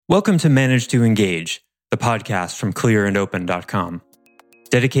Welcome to Manage to Engage, the podcast from clearandopen.com.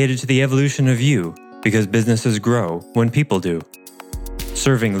 Dedicated to the evolution of you, because businesses grow when people do.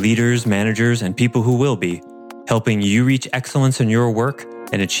 Serving leaders, managers, and people who will be, helping you reach excellence in your work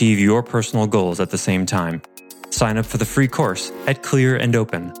and achieve your personal goals at the same time. Sign up for the free course at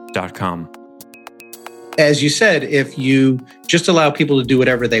clearandopen.com. As you said, if you just allow people to do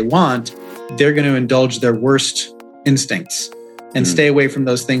whatever they want, they're going to indulge their worst instincts and stay away from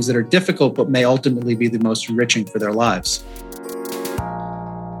those things that are difficult but may ultimately be the most enriching for their lives.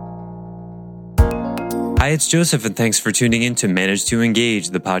 Hi, it's Joseph, and thanks for tuning in to Manage to Engage,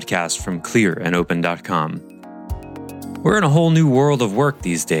 the podcast from clearandopen.com. We're in a whole new world of work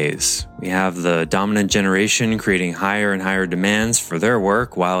these days. We have the dominant generation creating higher and higher demands for their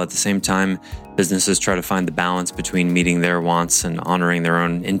work, while at the same time, businesses try to find the balance between meeting their wants and honoring their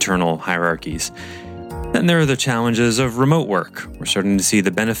own internal hierarchies. Then there are the challenges of remote work. We're starting to see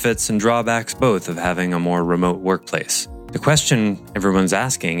the benefits and drawbacks both of having a more remote workplace. The question everyone's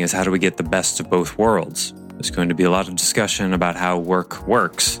asking is, how do we get the best of both worlds? There's going to be a lot of discussion about how work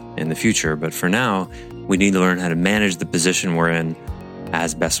works in the future, but for now, we need to learn how to manage the position we're in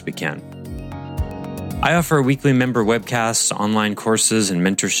as best we can. I offer weekly member webcasts, online courses, and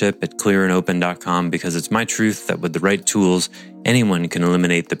mentorship at clearandopen.com because it's my truth that with the right tools, anyone can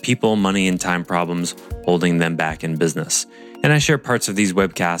eliminate the people, money, and time problems holding them back in business. And I share parts of these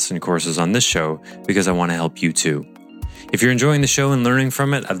webcasts and courses on this show because I want to help you too. If you're enjoying the show and learning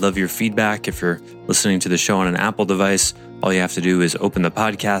from it, I'd love your feedback. If you're listening to the show on an Apple device, all you have to do is open the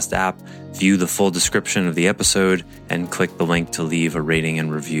podcast app, view the full description of the episode, and click the link to leave a rating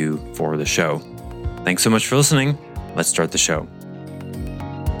and review for the show. Thanks so much for listening. Let's start the show.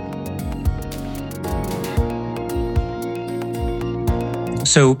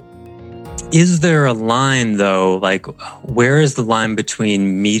 So, is there a line, though? Like, where is the line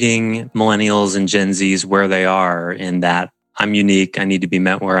between meeting millennials and Gen Zs where they are in that I'm unique, I need to be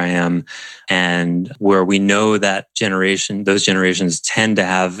met where I am, and where we know that those generations tend to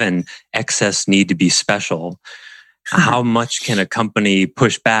have an excess need to be special? How much can a company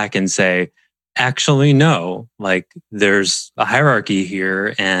push back and say, actually, no, like there's a hierarchy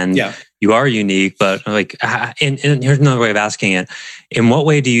here and you are unique, but like, and here's another way of asking it. In what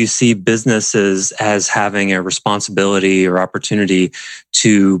way do you see businesses as having a responsibility or opportunity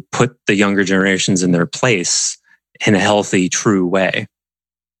to put the younger generations in their place in a healthy, true way?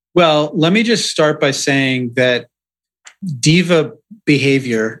 Well, let me just start by saying that diva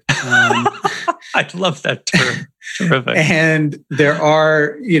behavior. I love that term. Terrific. And there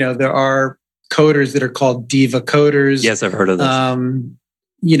are coders that are called diva coders. Yes, I've heard of this. On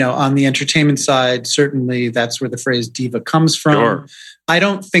the entertainment side, certainly that's where the phrase diva comes from. Sure. I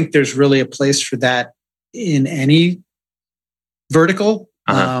don't think there's really a place for that in any vertical.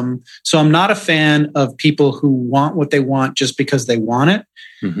 So I'm not a fan of people who want what they want just because they want it.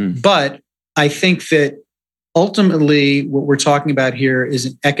 Mm-hmm. But I think that ultimately what we're talking about here is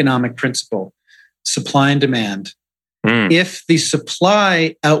an economic principle, supply and demand. If the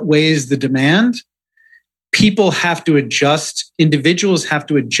supply outweighs the demand, people have to adjust, individuals have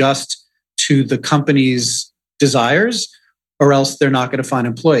to adjust to the company's desires, or else they're not going to find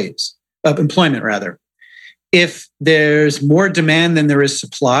employment rather. If there's more demand than there is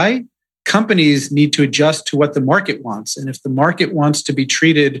supply, companies need to adjust to what the market wants. And if the market wants to be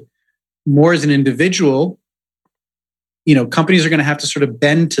treated more as an individual, companies are going to have to sort of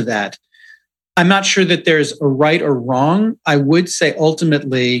bend to that. I'm not sure that there's a right or wrong. I would say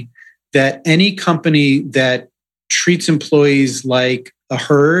ultimately that any company that treats employees like a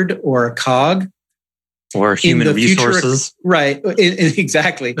herd or a cog, or human resources, right?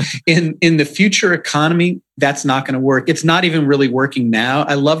 Exactly. In the future economy, that's not going to work. It's not even really working now.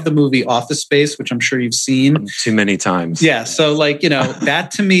 I love the movie Office Space, which I'm sure you've seen too many times. Yeah. So,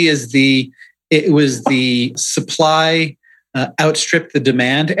 that to me is it was the supply outstrip the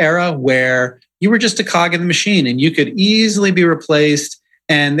demand era, where you were just a cog in the machine and you could easily be replaced,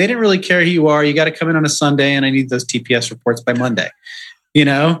 and they didn't really care who you are. You got to come in on a Sunday and I need those TPS reports by Monday,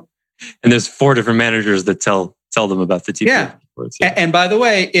 And there's 4 different managers that tell them about the TPS reports. Yeah. And by the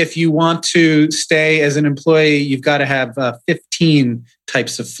way, if you want to stay as an employee, you've got to have 15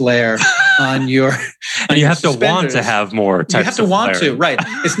 types of flair on your and you have to want to have more types of flair. You have to want to, right.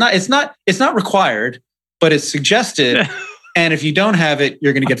 It's not required, but it's suggested. And if you don't have it,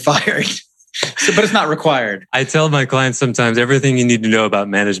 you're going to get fired. But it's not required. I tell my clients sometimes everything you need to know about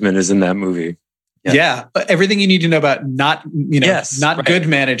management is in that movie. Yeah. Everything you need to know about not good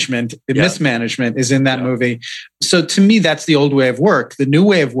management, mismanagement is in that movie. So to me, that's the old way of work. The new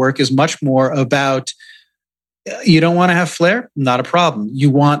way of work is much more about You don't want to have flair? Not a problem. You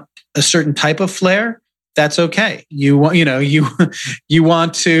want a certain type of flair? That's okay. You want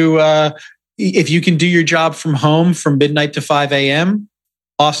to, if you can do your job from home from midnight to 5 a.m.,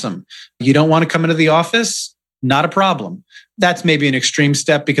 awesome. You don't want to come into the office? Not a problem. That's maybe an extreme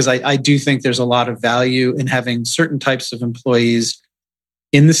step because I do think there's a lot of value in having certain types of employees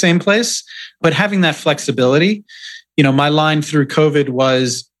in the same place, but having that flexibility, my line through COVID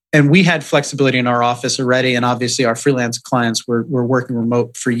was, and we had flexibility in our office already, and obviously our freelance clients were working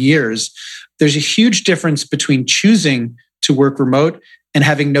remote for years. There's a huge difference between choosing to work remote and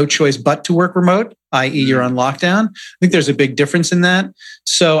having no choice but to work remote, i.e. you're on lockdown. I think there's a big difference in that.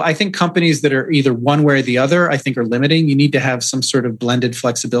 So I think companies that are either one way or the other, I think are limiting. You need to have some sort of blended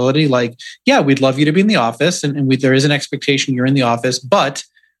flexibility. Like, yeah, we'd love you to be in the office and there is an expectation you're in the office, but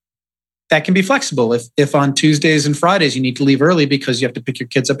that can be flexible. If on Tuesdays and Fridays you need to leave early because you have to pick your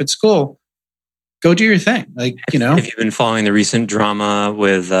kids up at school, go do your thing. If you've been following the recent drama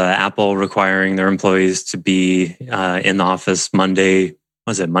with Apple requiring their employees to be in the office Monday,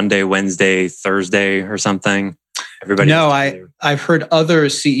 Wednesday, Thursday or something? No, I've heard other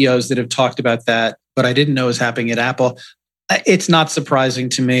CEOs that have talked about that, but I didn't know it was happening at Apple. It's not surprising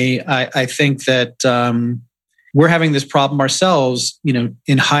to me. I think that we're having this problem ourselves,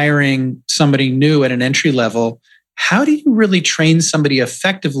 in hiring somebody new at an entry level. How do you really train somebody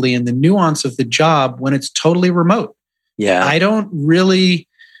effectively in the nuance of the job when it's totally remote? Yeah. I don't really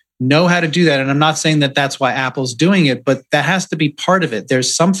know how to do that. And I'm not saying that that's why Apple's doing it, but that has to be part of it.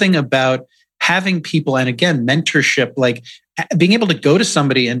 There's something about having people, and again, mentorship, like being able to go to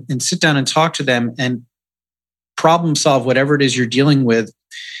somebody and sit down and talk to them and problem solve whatever it is you're dealing with.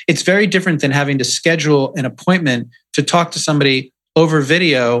 It's very different than having to schedule an appointment to talk to somebody over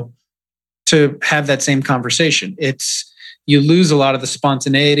video to have that same conversation. You lose a lot of the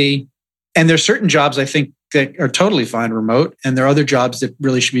spontaneity. And there's certain jobs I think that are totally fine remote. And there are other jobs that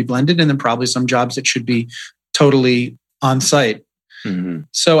really should be blended. And then probably some jobs that should be totally on site. Mm-hmm.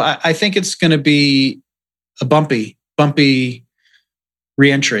 So I think it's going to be a bumpy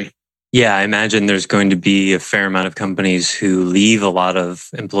reentry. Yeah, I imagine there's going to be a fair amount of companies who leave a lot of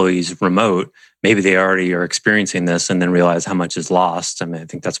employees remote. Maybe they already are experiencing this and then realize how much is lost. I mean, I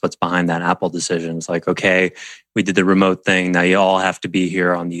think that's what's behind that Apple decision. It's like, okay, we did the remote thing. Now you all have to be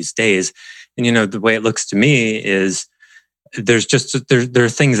here on these days. And, the way it looks to me is there are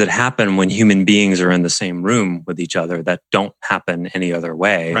things that happen when human beings are in the same room with each other that don't happen any other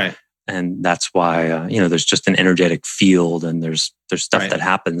way. Right. And that's why, there's just an energetic field and there's stuff that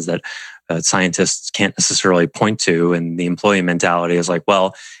happens that scientists can't necessarily point to. And the employee mentality is like,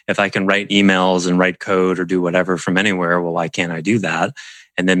 well, if I can write emails and write code or do whatever from anywhere, well, why can't I do that?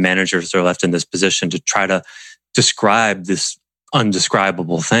 And then managers are left in this position to try to describe this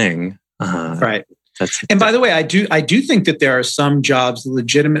undescribable thing. Right. And by the way, I do think that there are some jobs that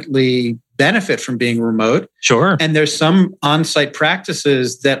legitimately benefit from being remote. Sure. And there's some on-site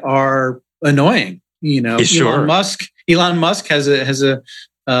practices that are annoying. Sure. Elon Musk has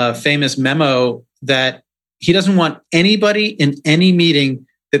a famous memo that he doesn't want anybody in any meeting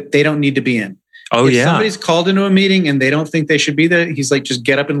that they don't need to be in. Oh, if somebody's called into a meeting and they don't think they should be there, he's like, just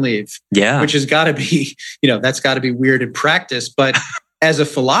get up and leave. Yeah. Which has got to be, that's got to be weird in practice. But as a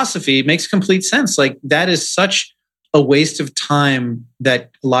philosophy, it makes complete sense. Like that is such a waste of time that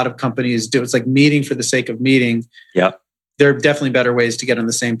a lot of companies do. It's like meeting for the sake of meeting. Yep. There are definitely better ways to get on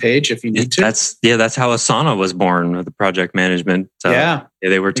the same page if you need to. That's how Asana was born with the project management.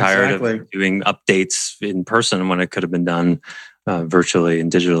 They were tired of doing updates in person when it could have been done virtually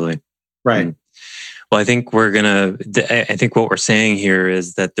and digitally. Right. Well, I think what we're saying here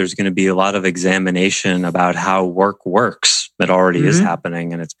is that there's going to be a lot of examination about how work works that already is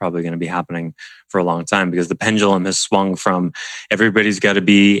happening. And it's probably going to be happening for a long time because the pendulum has swung from everybody's got to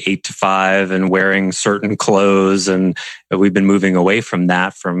be 8 to 5 and wearing certain clothes. And we've been moving away from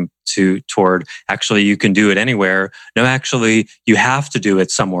that toward actually you can do it anywhere. No, actually you have to do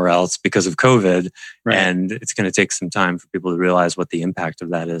it somewhere else because of COVID. Right. And it's going to take some time for people to realize what the impact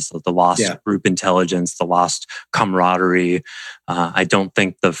of that is. The lost group intelligence, the lost camaraderie. I don't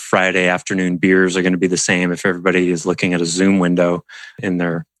think the Friday afternoon beers are going to be the same if everybody is looking at a Zoom window in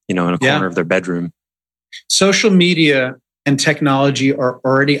their, in a corner of their bedroom. Social media and technology are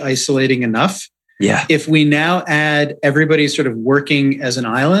already isolating enough. Yeah. If we now add everybody sort of working as an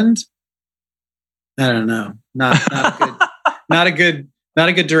island, I don't know. Not a good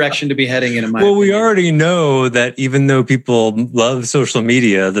direction to be heading in. Well, we already know that even though people love social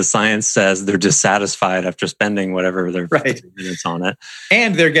media, the science says they're dissatisfied after spending whatever their 15 minutes on it.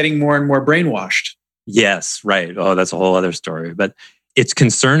 And they're getting more and more brainwashed. Yes, right. Oh, that's a whole other story. But it's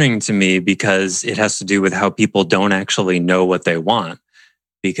concerning to me because it has to do with how people don't actually know what they want.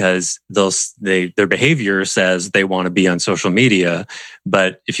 Because their behavior says they want to be on social media,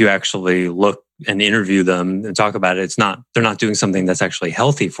 but if you actually look and interview them and talk about it, they're not doing something that's actually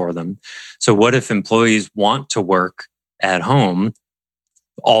healthy for them. So what if employees want to work at home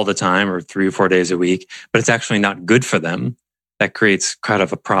all the time or 3 or 4 days a week, but it's actually not good for them? That creates kind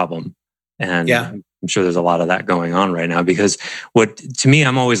of a problem. And I'm sure there's a lot of that going on right now, because to me,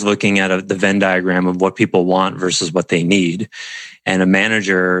 I'm always looking at the Venn diagram of what people want versus what they need. And a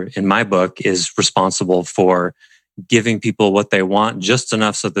manager, in my book, is responsible for giving people what they want just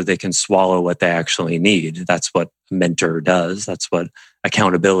enough so that they can swallow what they actually need. That's what a mentor does. That's what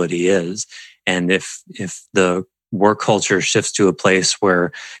accountability is. And if the work culture shifts to a place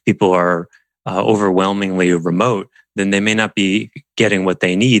where people are overwhelmingly remote, then they may not be getting what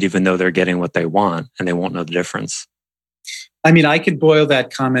they need, even though they're getting what they want, and they won't know the difference. I mean, I could boil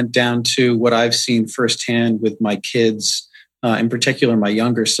that comment down to what I've seen firsthand with my kids, in particular, my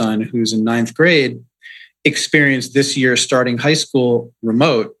younger son, who's in 9th grade, experienced this year starting high school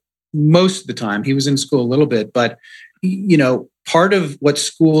remote most of the time. He was in school a little bit, but part of what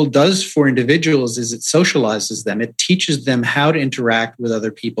school does for individuals is it socializes them. It teaches them how to interact with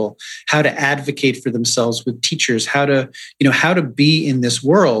other people, how to advocate for themselves with teachers, how to be in this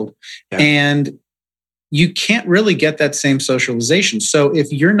world. Yeah. And you can't really get that same socialization. So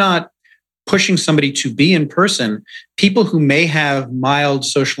if you're not pushing somebody to be in person, people who may have mild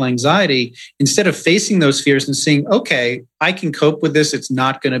social anxiety, instead of facing those fears and saying, okay, I can cope with this, it's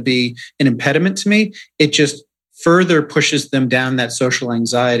not going to be an impediment to me, it just further pushes them down that social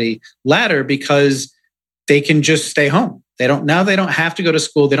anxiety ladder, because they can just stay home. They don't have to go to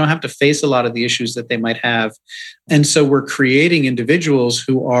school. They don't have to face a lot of the issues that they might have. And so we're creating individuals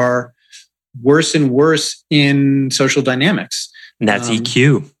who are worse and worse in social dynamics. And that's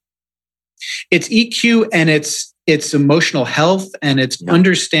EQ. It's EQ, and it's emotional health, and it's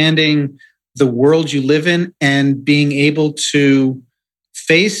understanding the world you live in and being able to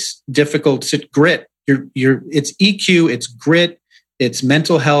face difficult grit. It's EQ, it's grit, it's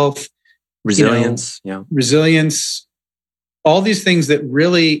mental health, resilience, resilience, all these things that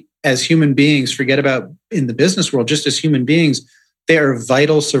really, as human beings, forget about in the business world, just as human beings, they are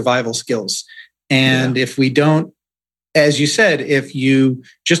vital survival skills. And if we don't, as you said, if you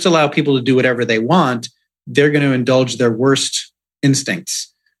just allow people to do whatever they want, they're going to indulge their worst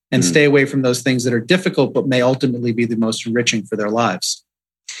instincts and stay away from those things that are difficult, but may ultimately be the most enriching for their lives.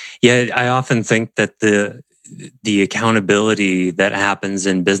 Yeah, I often think that the accountability that happens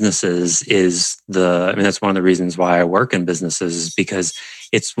in businesses is that's one of the reasons why I work in businesses, is because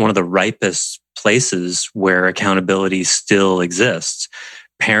it's one of the ripest places where accountability still exists.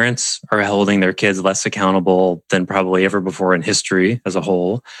 Parents are holding their kids less accountable than probably ever before in history as a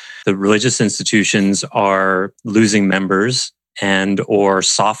whole. The religious institutions are losing members or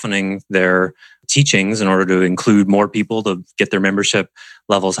softening their teachings in order to include more people to get their membership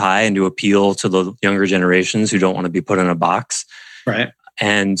levels high and to appeal to the younger generations who don't want to be put in a box. Right.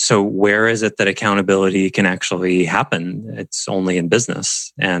 And so where is it that accountability can actually happen? It's only in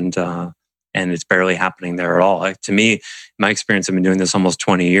business. And it's barely happening there at all. To me, my experience, I've been doing this almost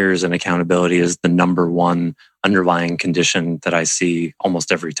 20 years, and accountability is the number one underlying condition that I see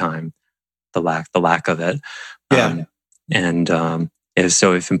almost every time, the lack of it. Yeah.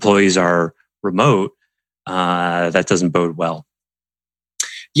 If employees are remote, that doesn't bode well.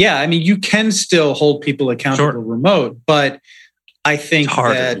 Yeah, I mean, you can still hold people accountable remote, but I think it's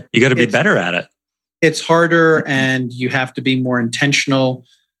harder. that you got to be better at it. It's harder, and you have to be more intentional.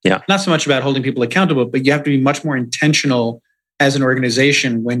 Yeah, not so much about holding people accountable, but you have to be much more intentional as an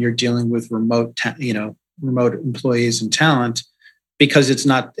organization when you're dealing with remote employees and talent, because it's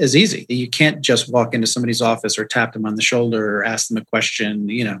not as easy. You can't just walk into somebody's office or tap them on the shoulder or ask them a question.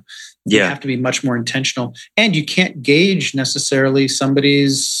 You have to be much more intentional, and you can't gauge necessarily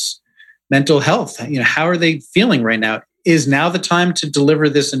somebody's mental health. How are they feeling right now? Is now the time to deliver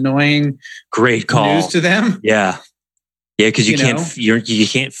this annoying, great call news to them? Yeah, because you can't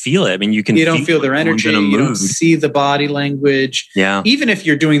feel it. I mean, you don't feel their energy. You don't see the body language. Yeah. Even if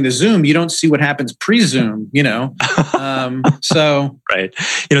you're doing the Zoom, you don't see what happens pre-Zoom. So right,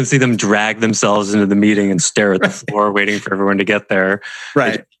 you don't see them drag themselves into the meeting and stare at the floor, waiting for everyone to get there.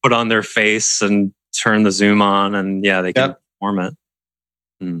 Right. They put on their face and turn the Zoom on, and they can perform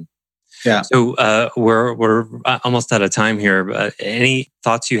it. Yeah. So we're almost out of time here. Any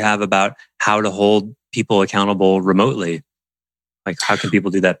thoughts you have about how to hold people accountable remotely? Like, how can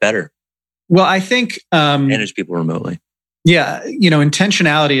people do that better? Well, I think manage people remotely. Yeah,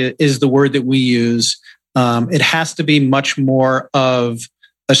 intentionality is the word that we use. It has to be much more of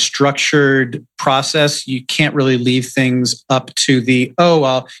a structured process. You can't really leave things up to the,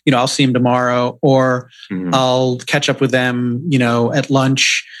 I'll see him tomorrow, or I'll catch up with them, at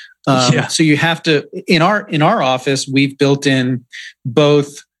lunch. So you have to, in our office, we've built in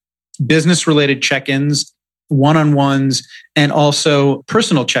both business related check-ins, one-on-ones, and also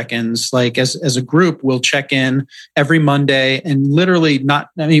personal check-ins. Like as a group, we'll check in every Monday, and literally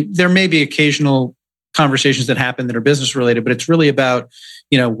there may be occasional conversations that happen that are business related, but it's really about,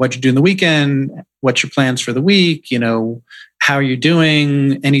 what you do in the weekend, what's your plans for the week, how are you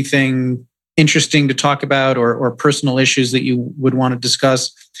doing, anything interesting to talk about, or personal issues that you would want to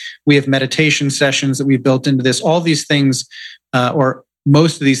discuss. We have meditation sessions that we've built into this. All these things, or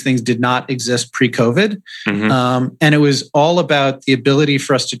most of these things, did not exist pre-COVID. And it was all about the ability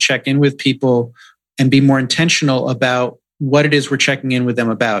for us to check in with people and be more intentional about what it is we're checking in with them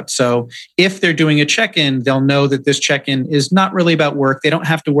about. So if they're doing a check-in, they'll know that this check-in is not really about work. They don't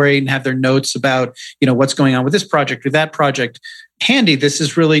have to worry and have their notes about, what's going on with this project or that project handy. This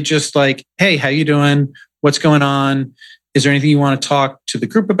is really just like, hey, how you doing? What's going on? Is there anything you want to talk to the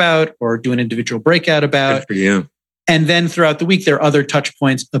group about or do an individual breakout about? Good for you. And then throughout the week, there are other touch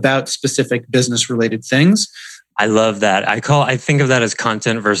points about specific business related things. I love that. I think of that as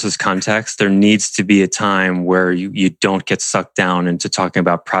content versus context. There needs to be a time where you don't get sucked down into talking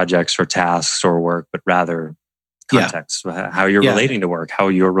about projects or tasks or work, but rather context, how you're relating to work, how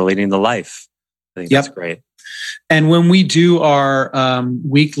you're relating to life. I think that's great. And when we do our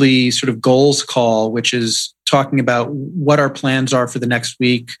weekly sort of goals call, which is talking about what our plans are for the next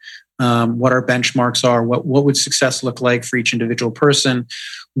week, what our benchmarks are, what would success look like for each individual person,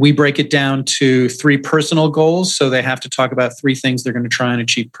 we break it down to 3 personal goals. So they have to talk about 3 things they're going to try and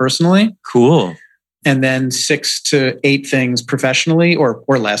achieve personally. Cool. And then 6 to 8 things professionally, or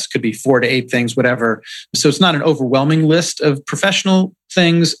less, could be 4 to 8 things, whatever. So it's not an overwhelming list of professional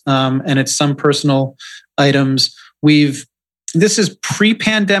things, and it's some personal items. This is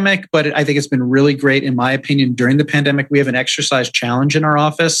pre-pandemic, but I think it's been really great, in my opinion, during the pandemic. We have an exercise challenge in our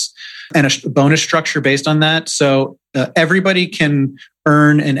office and a bonus structure based on that. So everybody can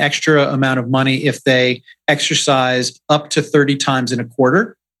earn an extra amount of money if they exercise up to 30 times in a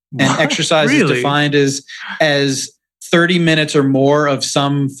quarter. And exercise is defined as 30 minutes or more of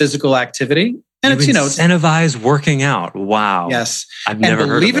some physical activity. And it's incentivize working out. Wow. Yes. I've never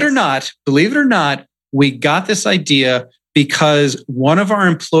heard of believe it or not, we got this idea because one of our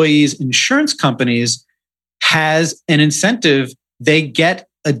employees' insurance companies has an incentive. They get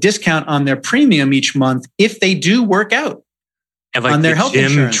a discount on their premium each month if they do work out. And like on their the health gym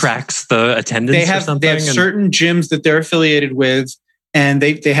insurance. Tracks the attendance or something? They have certain gyms that they're affiliated with, and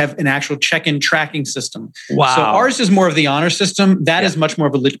they have an actual check-in tracking system. Wow. So ours is more of the honor system. That is much more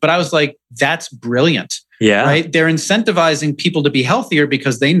of but I was like, that's brilliant. Yeah. Right. They're incentivizing people to be healthier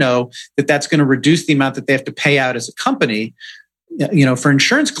because they know that that's going to reduce the amount that they have to pay out as a company, for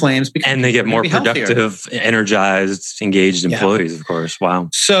insurance claims. And they get more productive, energized, engaged employees, of course. Wow.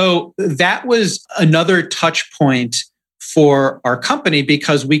 So that was another touch point for our company,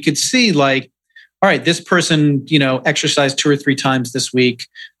 because we could see like, all right, this person, exercised 2 or 3 times this week.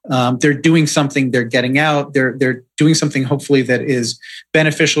 They're doing something, they're getting out, they're doing something hopefully that is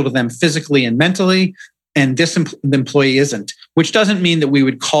beneficial to them physically and mentally. And this employee isn't, which doesn't mean that we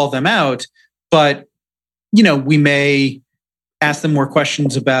would call them out, but, we may ask them more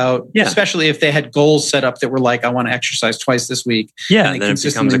questions about, especially if they had goals set up that were like, I want to exercise twice this week. Yeah, then it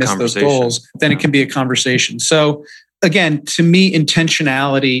becomes a conversation. Those goals, then it can be a conversation. So again, to me,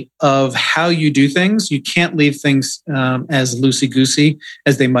 intentionality of how you do things, you can't leave things as loosey-goosey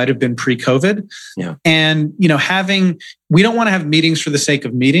as they might have been pre-COVID. Yeah. And, we don't want to have meetings for the sake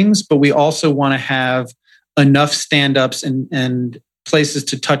of meetings, but we also want to have enough stand-ups and places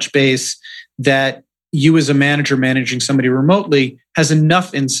to touch base that you as a manager managing somebody remotely has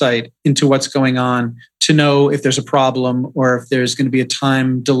enough insight into what's going on to know if there's a problem or if there's going to be a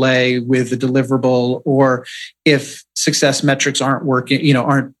time delay with the deliverable or if success metrics aren't working,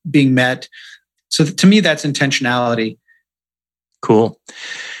 aren't being met. So to me, that's intentionality. Cool.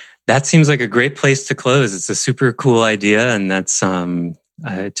 That seems like a great place to close. It's a super cool idea. And that's,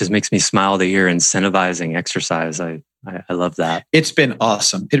 it just makes me smile to hear incentivizing exercise. I love that. It's been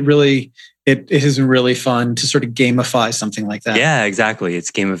awesome. It has been really fun to sort of gamify something like that. Yeah, exactly.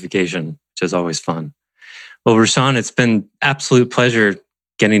 It's gamification, which is always fun. Well, Rushan, it's been absolute pleasure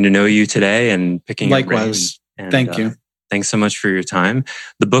getting to know you today and picking your brain. Likewise. Thank you. Thanks so much for your time.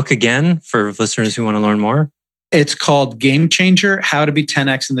 The book again, for listeners who want to learn more. It's called Game Changer, How to Be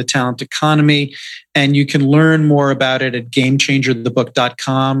 10X in the Talent Economy. And you can learn more about it at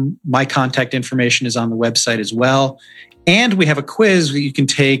gamechangerthebook.com. My contact information is on the website as well. And we have a quiz that you can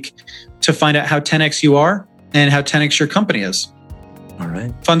take to find out how 10X you are and how 10X your company is. All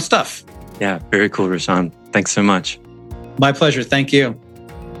right. Fun stuff. Yeah, very cool, Rashawn. Thanks so much. My pleasure. Thank you.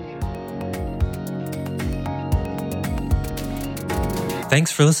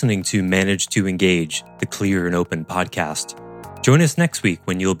 Thanks for listening to Manage to Engage, the Clear and Open podcast. Join us next week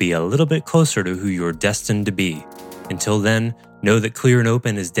when you'll be a little bit closer to who you're destined to be. Until then, know that Clear and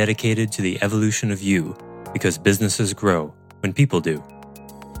Open is dedicated to the evolution of you, because businesses grow when people do.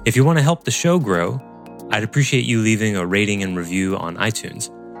 If you want to help the show grow, I'd appreciate you leaving a rating and review on iTunes.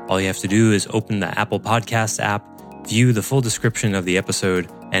 All you have to do is open the Apple Podcasts app, view the full description of the episode,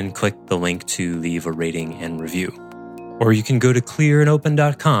 and click the link to leave a rating and review. Or you can go to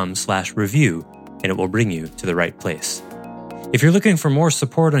clearandopen.com/review and it will bring you to the right place. If you're looking for more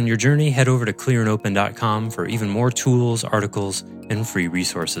support on your journey, head over to clearandopen.com for even more tools, articles, and free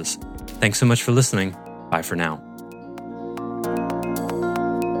resources. Thanks so much for listening. Bye for now.